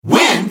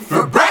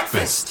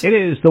It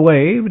is The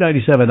Wave,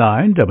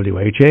 97.9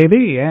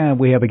 WHAV, and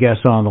we have a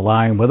guest on the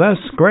line with us,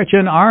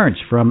 Gretchen Arntz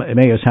from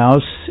Emmaus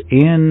House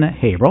in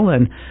Haverhill.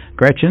 And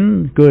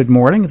Gretchen, good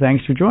morning.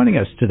 Thanks for joining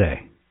us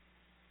today.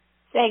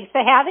 Thanks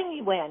for having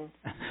me, Wynn.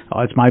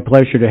 Oh, it's my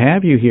pleasure to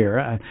have you here.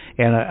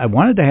 And I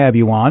wanted to have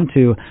you on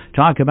to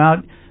talk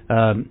about,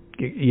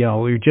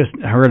 we just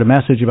heard a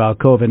message about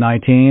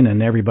COVID-19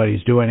 and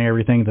everybody's doing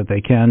everything that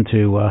they can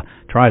to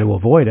try to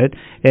avoid it.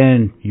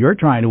 And you're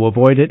trying to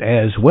avoid it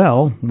as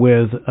well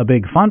with a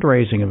big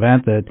fundraising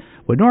event that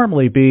would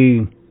normally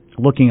be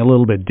looking a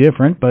little bit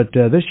different. But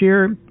this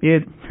year,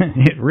 it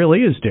really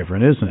is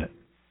different, isn't it?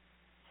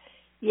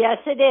 Yes,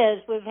 it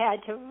is. We've had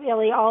to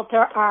really alter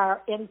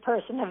our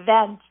in-person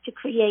events to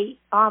create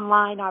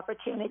online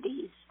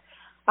opportunities.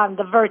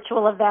 The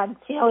virtual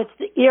events, it's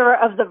the era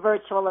of the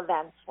virtual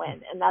events,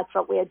 Wynn, and that's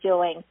what we're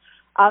doing.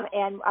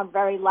 And I'm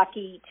very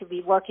lucky to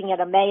be working at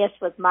Emmaus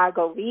with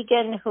Margot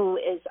Regan, who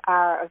is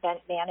our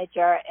event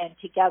manager, and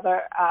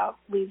together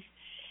we've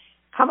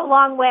come a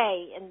long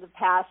way in the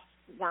past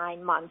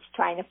 9 months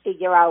trying to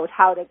figure out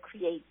how to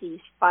create these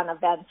fun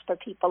events for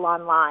people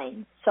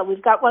online. So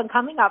we've got one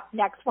coming up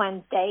next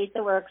Wednesday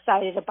that we're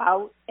excited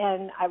about,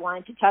 and I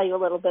wanted to tell you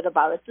a little bit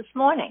about it this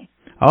morning.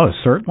 Oh,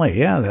 certainly,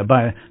 yeah.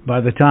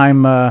 By the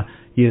time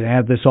you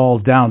have this all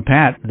down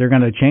pat, they're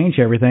going to change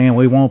everything, and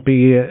we won't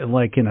be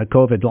like in a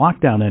COVID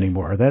lockdown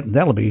anymore.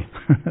 That'll be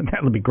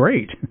that'll be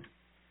great.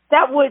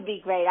 That would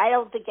be great. I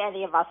don't think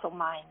any of us will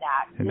mind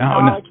that. The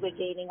knowledge we're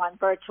gaining on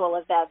virtual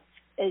events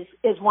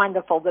is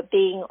wonderful, but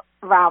being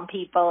around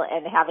people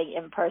and having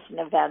in-person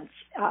events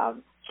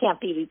can't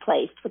be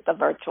replaced with the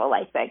virtual,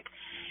 I think.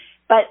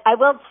 But I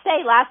will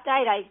say, last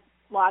night I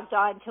logged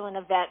on to an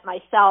event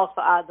myself,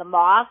 the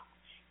Moth.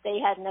 They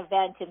had an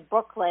event in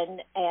Brooklyn,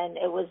 and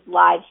it was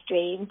live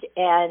streamed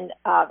and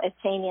at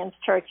St. Anne's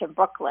Church in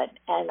Brooklyn.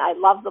 And I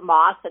love the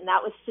Moth, and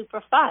that was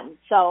super fun.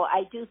 So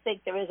I do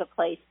think there is a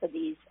place for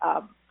these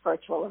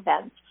virtual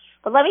events.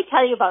 But let me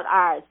tell you about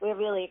ours. We're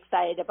really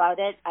excited about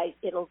it.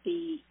 It'll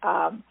be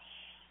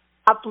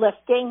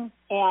uplifting,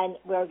 and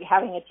we're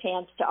having a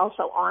chance to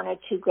also honor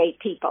two great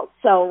people.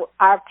 So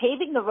our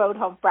Paving the Road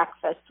Home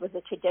breakfast was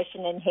a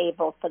tradition in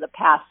Haverhill for the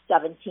past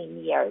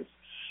 17 years.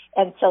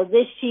 And so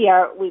this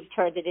year we've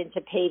turned it into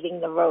Paving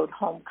the Road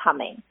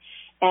Homecoming.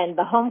 And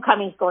the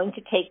homecoming is going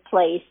to take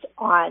place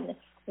on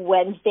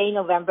Wednesday,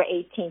 November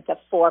 18th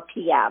at 4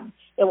 p.m.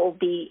 It will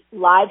be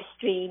live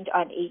streamed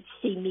on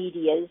HC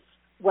Media's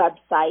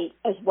website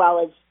as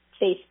well as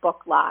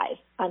Facebook Live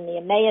on the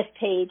Emmaus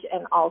page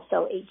and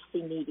also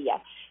HC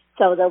Media.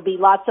 So there'll be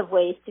lots of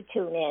ways to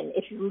tune in.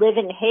 If you live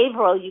in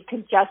Haverhill, you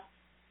can just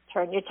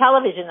turn your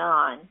television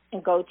on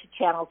and go to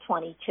Channel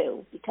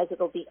 22 because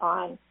it'll be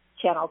on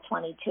Channel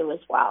 22 as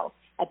well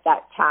at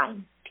that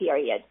time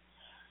period.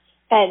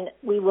 And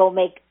we will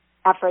make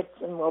efforts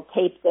and we'll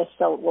tape this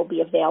so it will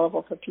be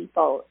available for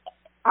people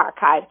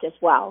archived as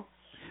well.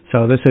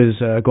 So this is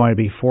going to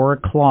be 4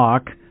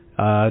 o'clock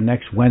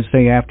next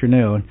Wednesday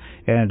afternoon.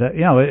 And,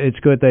 it's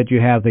good that you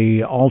have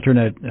the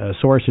alternate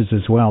sources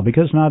as well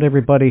because not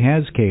everybody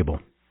has cable.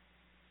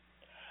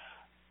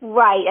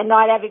 Right, and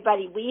not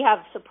everybody. We have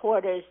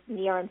supporters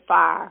near and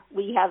far.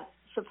 We have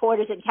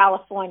supporters in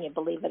California,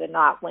 believe it or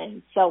not,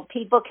 Wynn. So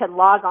people can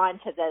log on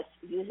to this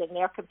using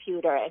their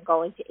computer and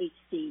go into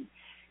HC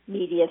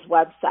Media's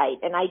website.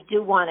 And I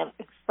do want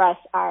to express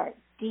our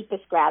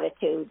deepest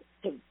gratitude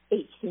to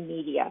HC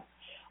Media.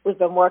 We've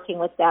been working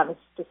with them,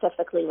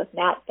 specifically with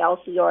Matt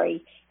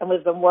Belfiore, and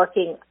we've been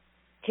working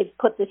to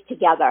put this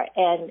together.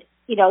 And,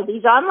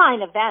 these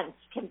online events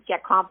can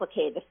get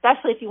complicated,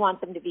 especially if you want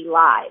them to be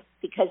live,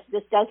 because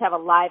this does have a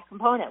live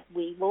component.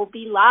 We will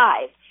be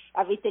live.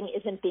 Everything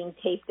isn't being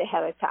taped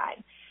ahead of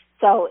time.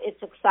 So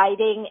it's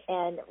exciting,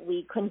 and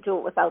we couldn't do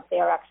it without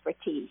their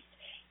expertise.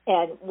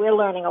 And we're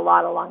learning a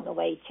lot along the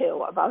way,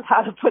 too, about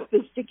how to put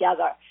this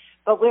together.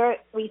 But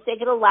we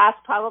think it'll last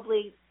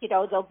probably,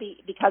 there'll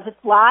be, because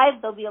it's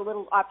live, there'll be a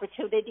little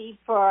opportunity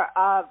for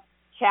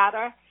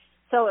chatter.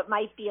 So it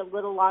might be a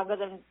little longer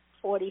than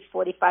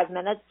 45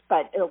 minutes,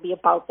 but it'll be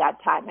about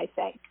that time, I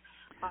think.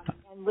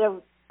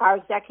 And our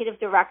executive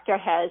director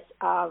has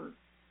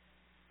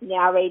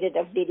narrated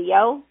a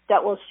video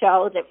that will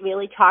show that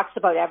really talks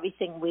about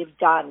everything we've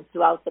done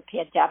throughout the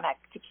pandemic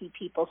to keep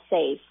people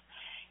safe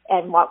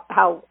and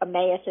how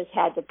Emmaus has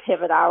had to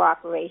pivot our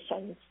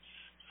operations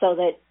so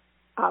that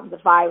the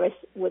virus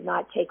would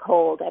not take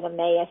hold at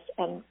Emmaus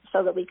and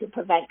so that we could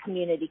prevent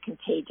community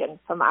contagion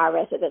from our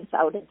residents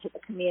out into the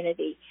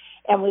community.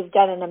 And we've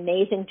done an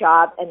amazing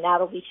job, and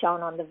that'll be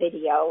shown on the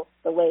video,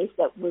 the ways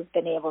that we've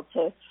been able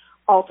to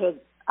alter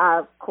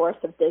our course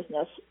of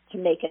business to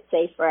make it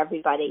safe for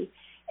everybody.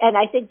 And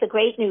I think the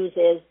great news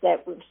is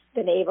that we've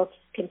been able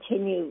to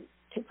continue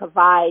to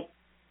provide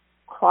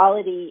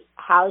quality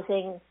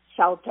housing,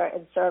 shelter,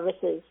 and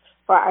services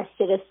for our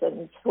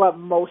citizens who are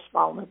most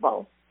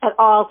vulnerable at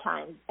all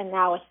times, and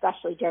now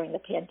especially during the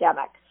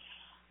pandemic.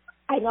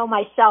 I know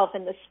myself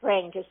in the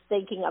spring, just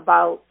thinking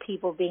about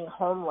people being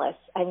homeless.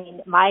 I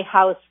mean, my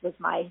house was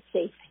my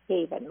safe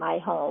haven, my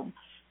home.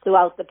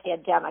 throughout the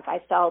pandemic. I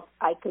felt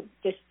I could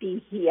just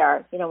be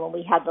here, when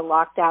we had the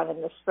lockdown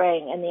in the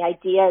spring, and the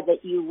idea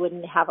that you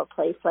wouldn't have a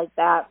place like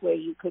that where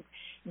you could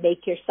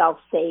make yourself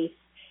safe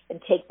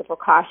and take the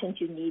precautions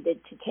you needed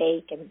to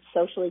take and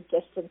socially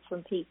distance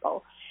from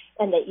people,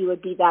 and that you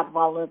would be that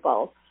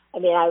vulnerable. I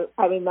mean,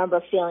 I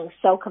remember feeling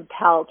so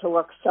compelled to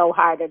work so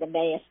hard at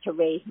Emmaus to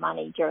raise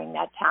money during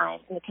that time,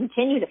 and to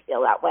continue to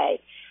feel that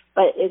way.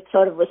 But it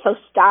sort of was so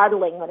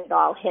startling when it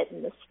all hit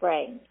in the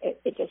spring.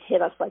 It just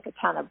hit us like a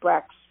ton of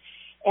bricks.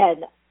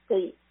 And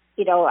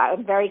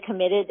I'm very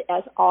committed,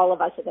 as all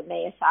of us at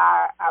Emmaus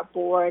are, our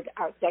board,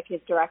 our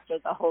executive director,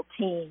 the whole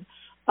team,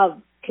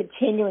 of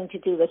continuing to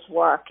do this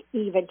work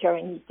even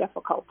during these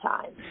difficult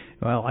times.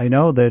 Well, I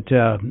know that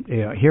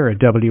here at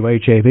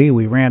WHAV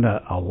we ran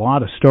a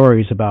lot of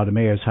stories about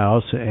Emmaus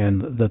House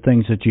and the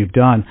things that you've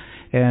done.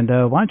 And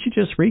why don't you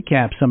just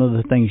recap some of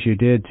the things you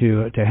did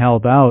to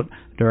help out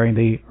during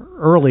the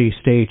early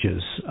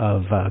stages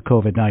of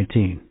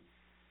COVID-19?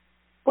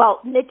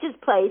 Well, Mitch's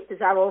Place is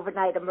our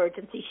overnight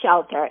emergency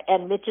shelter,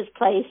 and Mitch's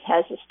Place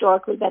has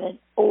historically been an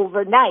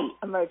overnight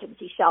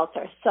emergency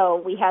shelter. So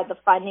we had the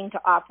funding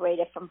to operate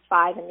it from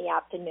 5 in the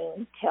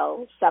afternoon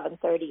till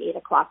 7:30, 8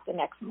 o'clock the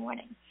next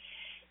morning.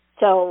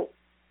 So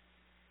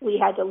we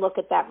had to look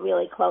at that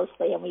really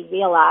closely, and we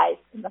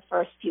realized in the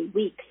first few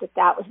weeks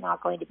that was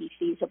not going to be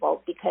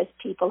feasible because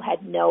people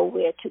had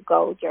nowhere to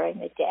go during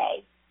the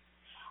day.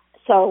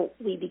 So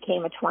we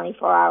became a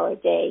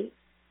 24-hour-a-day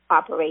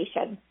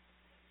operation.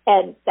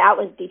 And that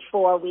was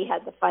before we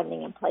had the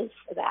funding in place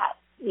for that.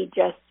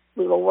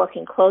 We were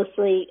working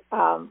closely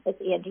with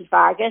Andy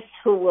Vargas,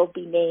 who will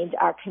be named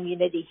our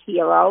community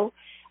hero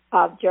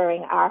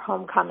during our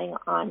homecoming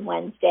on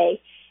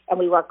Wednesday. And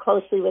we worked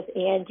closely with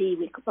Andy.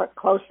 We worked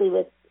closely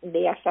with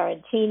Mayor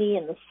Ferrantini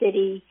and the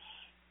city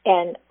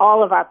and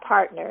all of our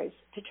partners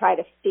to try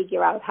to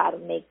figure out how to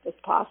make this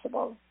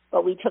possible.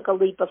 But we took a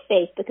leap of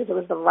faith because it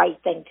was the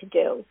right thing to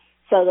do,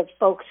 so that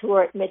folks who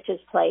were at Mitch's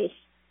Place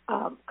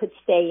could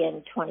stay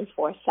in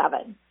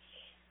 24/7.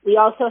 We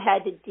also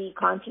had to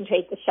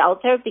deconcentrate the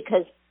shelter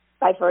because,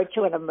 by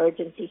virtue, an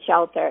emergency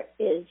shelter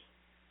is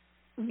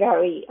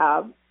very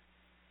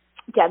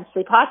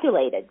densely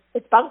populated.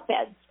 It's bunk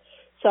beds.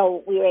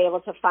 So we were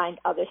able to find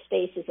other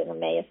spaces in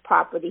Emmaus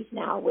properties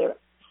now where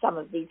some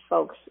of these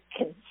folks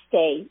can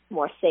stay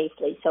more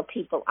safely so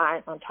people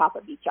aren't on top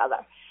of each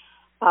other.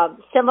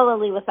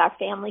 Similarly, with our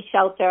family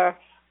shelter,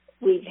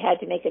 we've had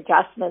to make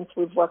adjustments.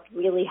 We've worked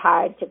really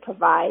hard to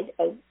provide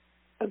a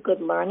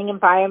good learning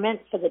environment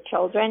for the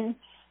children.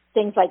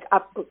 Things like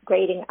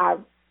upgrading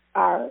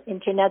our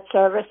internet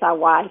service, our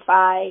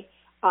Wi-Fi,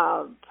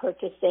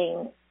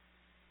 purchasing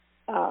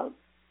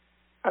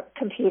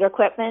computer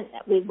equipment.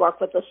 We work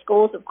with the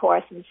schools, of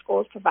course, and the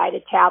schools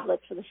provided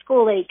tablets for the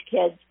school-age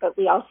kids, but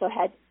we also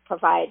had to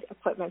provide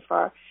equipment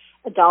for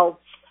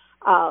adults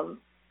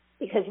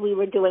because we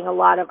were doing a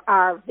lot of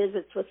our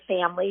visits with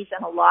families,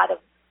 and a lot of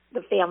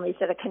the families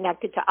that are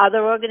connected to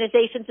other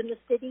organizations in the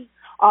city.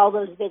 All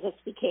those visits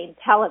became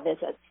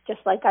televisits, just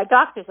like our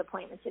doctor's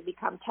appointments had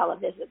become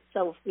televisits.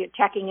 So if you're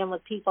checking in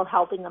with people,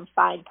 helping them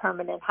find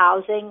permanent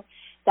housing,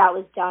 that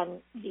was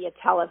done via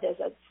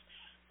televisits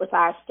with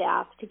our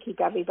staff to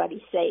keep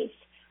everybody safe.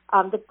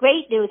 The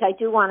great news I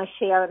do want to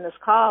share in this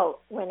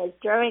call is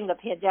during the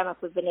pandemic,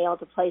 we've been able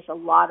to place a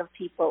lot of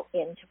people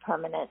into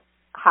permanent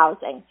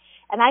housing.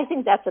 And I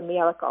think that's a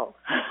miracle.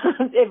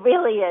 It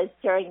really is,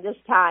 during this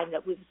time,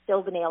 that we've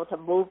still been able to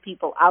move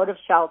people out of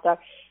shelter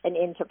and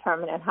into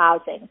permanent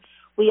housing.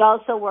 We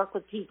also work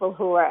with people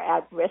who are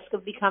at risk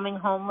of becoming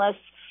homeless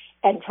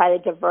and try to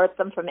divert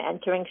them from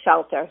entering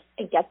shelter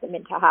and get them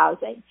into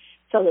housing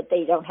so that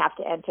they don't have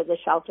to enter the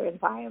shelter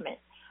environment.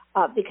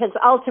 Because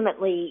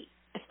ultimately,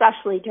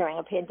 especially during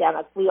a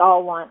pandemic, we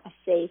all want a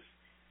safe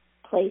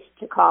place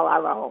to call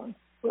our own,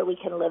 where we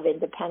can live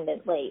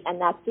independently, and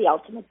that's the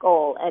ultimate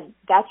goal. And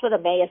that's what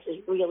Emmaus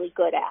is really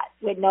good at.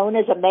 We're known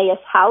as Emmaus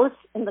House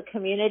in the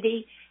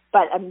community,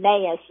 but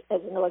Emmaus as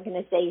an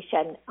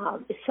organization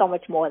is so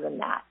much more than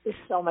that. It's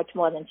so much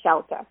more than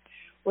shelter.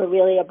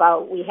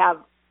 We have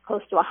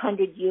close to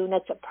 100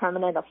 units of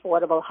permanent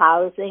affordable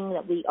housing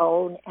that we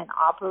own and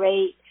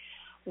operate.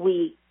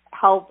 We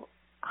help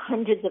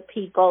hundreds of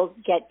people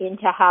get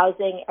into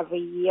housing every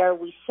year.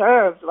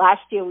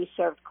 Last year we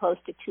served close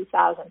to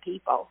 2,000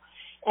 people.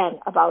 And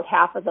about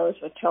half of those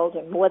were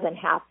children, more than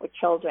half were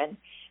children.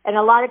 And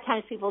a lot of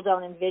times people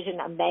don't envision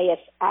Emmaus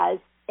as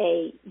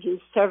a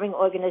youth-serving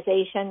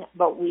organization,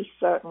 but we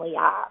certainly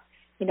are.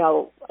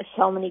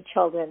 So many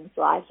children's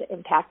lives are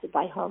impacted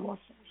by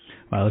homelessness.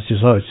 Well,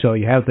 so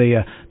you have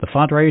the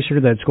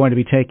fundraiser that's going to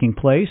be taking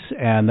place,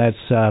 and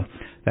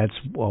that's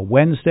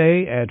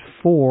Wednesday at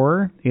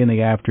 4 in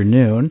the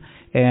afternoon.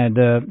 And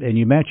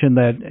you mentioned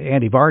that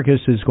Andy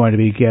Vargas is going to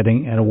be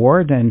getting an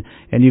award, and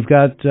you've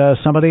got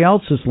somebody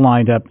else is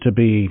lined up to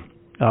be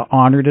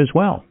honored as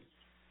well.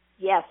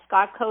 Yes,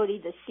 Scott Cody,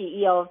 the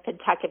CEO of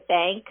Pentucket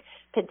Bank.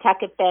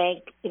 Pentucket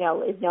Bank,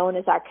 is known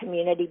as our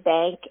community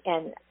bank,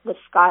 and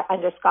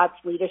under Scott's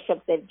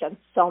leadership, they've done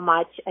so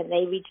much, and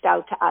they reached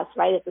out to us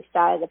right at the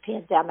start of the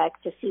pandemic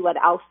to see what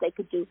else they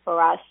could do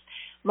for us.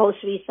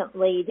 Most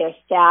recently, their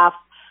staff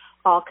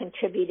all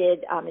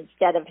contributed,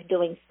 instead of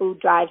doing food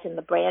drives in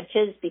the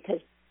branches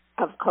because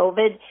of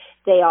COVID,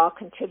 they all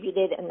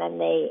contributed, and then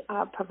they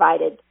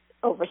provided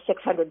over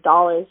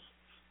 $600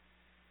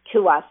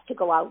 to us to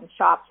go out and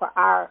shop for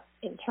our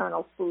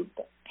internal food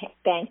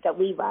bank that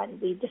we run.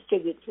 We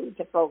distribute food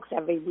to folks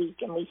every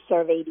week, and we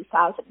serve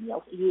 80,000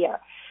 meals a year.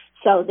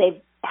 So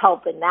they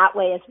help in that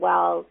way as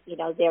well.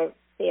 Their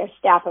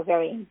staff are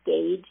very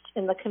engaged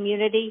in the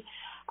community.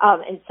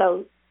 And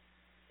so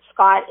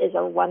Scott is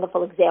a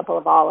wonderful example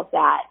of all of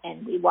that,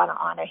 and we want to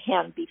honor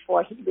him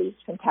before he leaves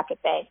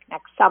Pentucket Bank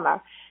next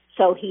summer.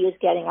 So he is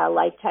getting our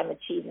Lifetime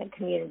Achievement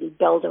Community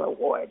Builder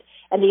Award.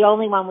 And the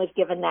only one we've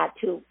given that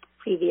to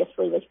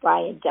previously was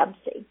Brian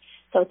Dempsey.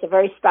 So it's a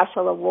very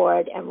special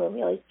award, and we're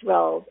really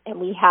thrilled. And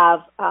we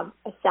have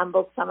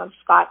assembled some of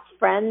Scott's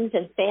friends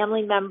and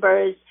family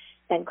members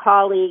and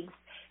colleagues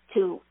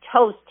to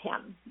toast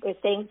him. We're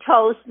saying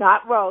toast,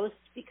 not roast,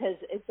 because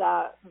it's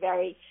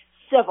very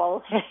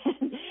civil.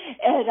 And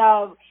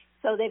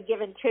so they've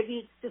given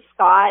tributes to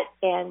Scott,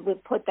 and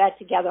we've put that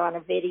together on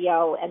a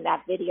video, and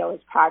that video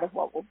is part of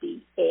what will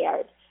be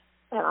aired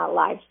in our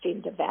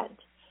live-streamed event.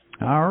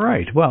 All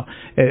right. Well,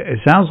 it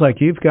sounds like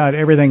you've got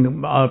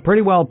everything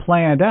pretty well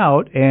planned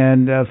out,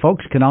 and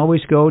folks can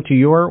always go to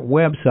your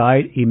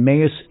website,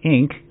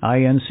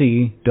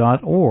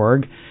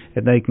 EmmausInc.org,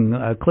 and they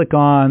can click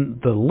on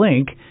the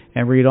link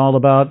and read all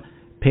about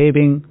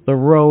Paving the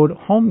Road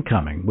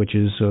Homecoming, which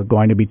is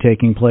going to be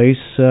taking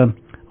place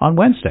on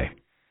Wednesday.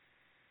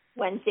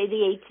 Wednesday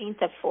the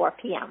 18th at 4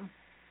 p.m.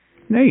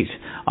 Neat.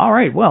 All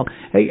right. Well,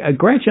 hey,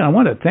 Gretchen, I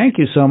want to thank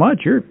you so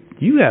much.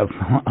 You have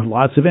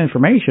lots of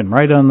information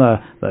right on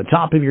the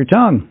top of your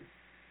tongue.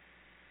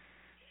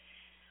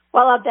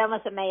 Well, I've been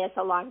with Emmaus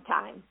a long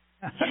time.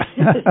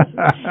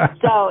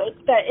 So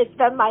it's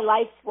been my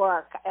life's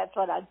work. That's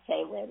what I'd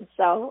say, Lynn.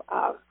 So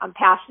I'm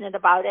passionate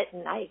about it,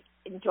 and I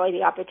enjoy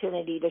the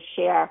opportunity to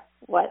share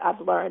what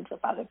I've learned with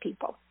other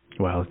people.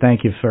 Well,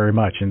 thank you very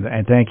much,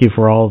 and thank you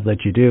for all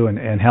that you do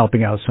and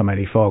helping out so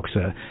many folks.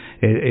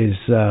 It is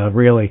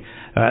really,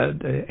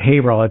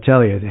 Haverhill, I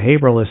tell you,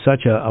 Haverhill is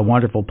such a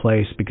wonderful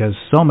place because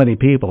so many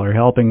people are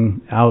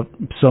helping out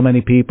so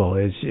many people.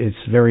 It's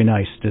very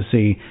nice to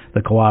see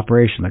the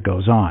cooperation that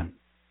goes on.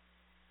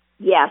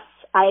 Yes,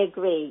 I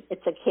agree.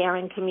 It's a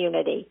caring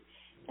community,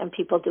 and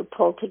people do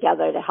pull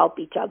together to help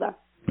each other.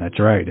 That's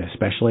right,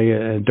 especially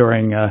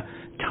during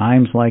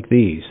times like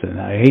these. And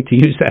I hate to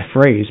use that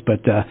phrase,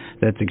 but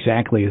that's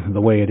exactly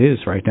the way it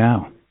is right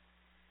now.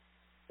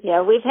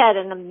 Yeah, we've had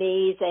an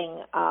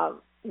amazing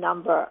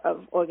number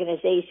of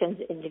organizations,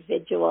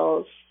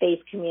 individuals,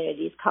 faith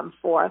communities come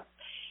forth.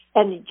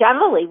 And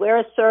generally, we're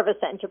a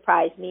service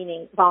enterprise,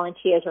 meaning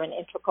volunteers are an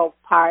integral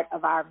part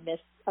of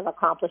of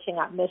accomplishing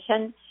our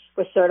mission.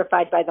 We're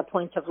certified by the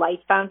Points of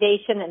Light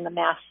Foundation and the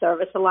Mass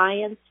Service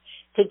Alliance.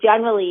 So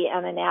generally,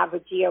 on an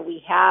average year,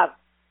 we have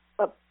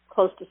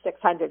close to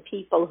 600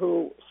 people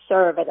who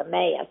serve at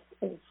Emmaus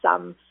in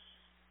some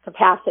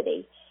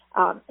capacity.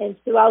 And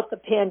throughout the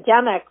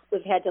pandemic,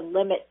 we've had to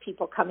limit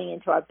people coming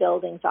into our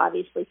buildings,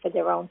 obviously, for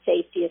their own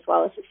safety as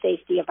well as the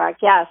safety of our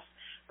guests.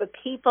 But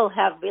people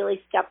have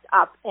really stepped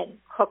up and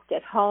cooked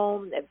at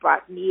home. They've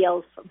brought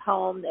meals from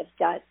home. They've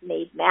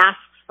made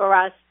masks for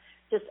us,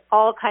 just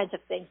all kinds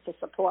of things to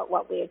support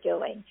what we're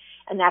doing.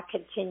 And that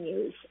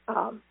continues.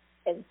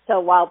 And so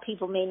while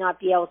people may not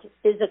be able to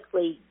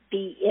physically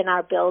be in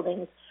our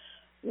buildings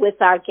with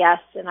our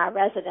guests and our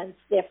residents,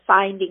 they're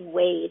finding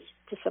ways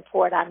to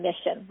support our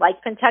mission.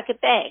 Like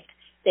Pentucket Bank,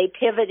 they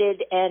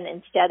pivoted, and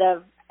instead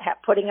of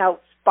putting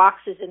out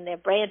boxes in their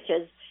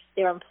branches,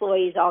 their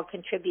employees all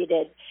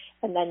contributed,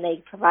 and then they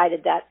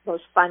provided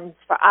those funds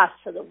for us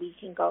so that we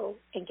can go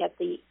and get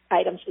the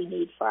items we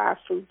need for our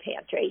food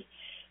pantry.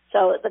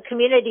 So the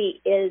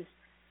community is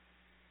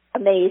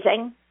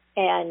amazing.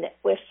 And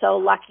we're so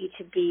lucky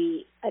to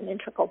be an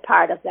integral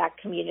part of that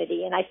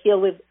community. And I feel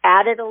we've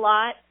added a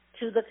lot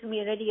to the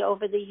community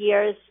over the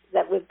years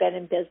that we've been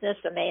in business.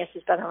 Emmaus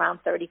has been around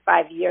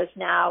 35 years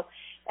now,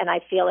 and I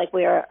feel like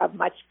we're a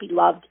much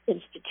beloved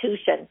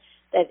institution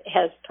that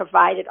has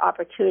provided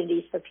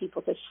opportunities for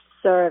people to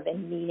serve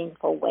in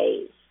meaningful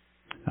ways.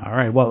 All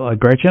right. Well,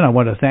 Gretchen, I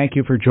want to thank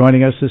you for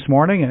joining us this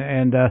morning.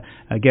 And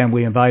again,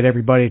 we invite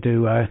everybody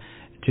to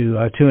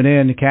tune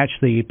in to catch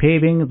the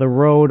Paving the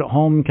Road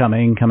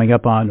Homecoming coming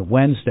up on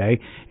Wednesday.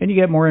 And you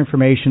get more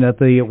information at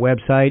the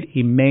website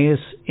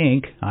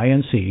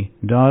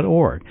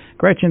EmmausInc.org.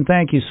 Gretchen,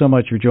 thank you so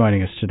much for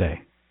joining us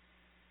today.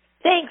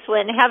 Thanks,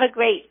 Lynn. Have a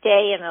great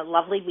day and a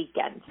lovely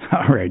weekend.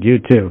 All right, you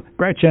too.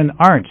 Gretchen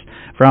Arntz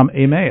from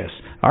Emmaus,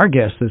 our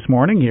guest this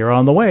morning here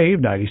on The Wave,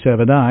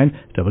 97.9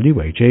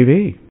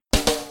 WHAV.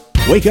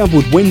 Wake up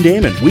with Wynn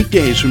Damon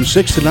weekdays from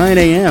 6 to 9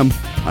 a.m.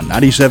 on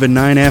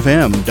 97.9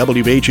 FM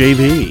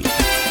WHAV.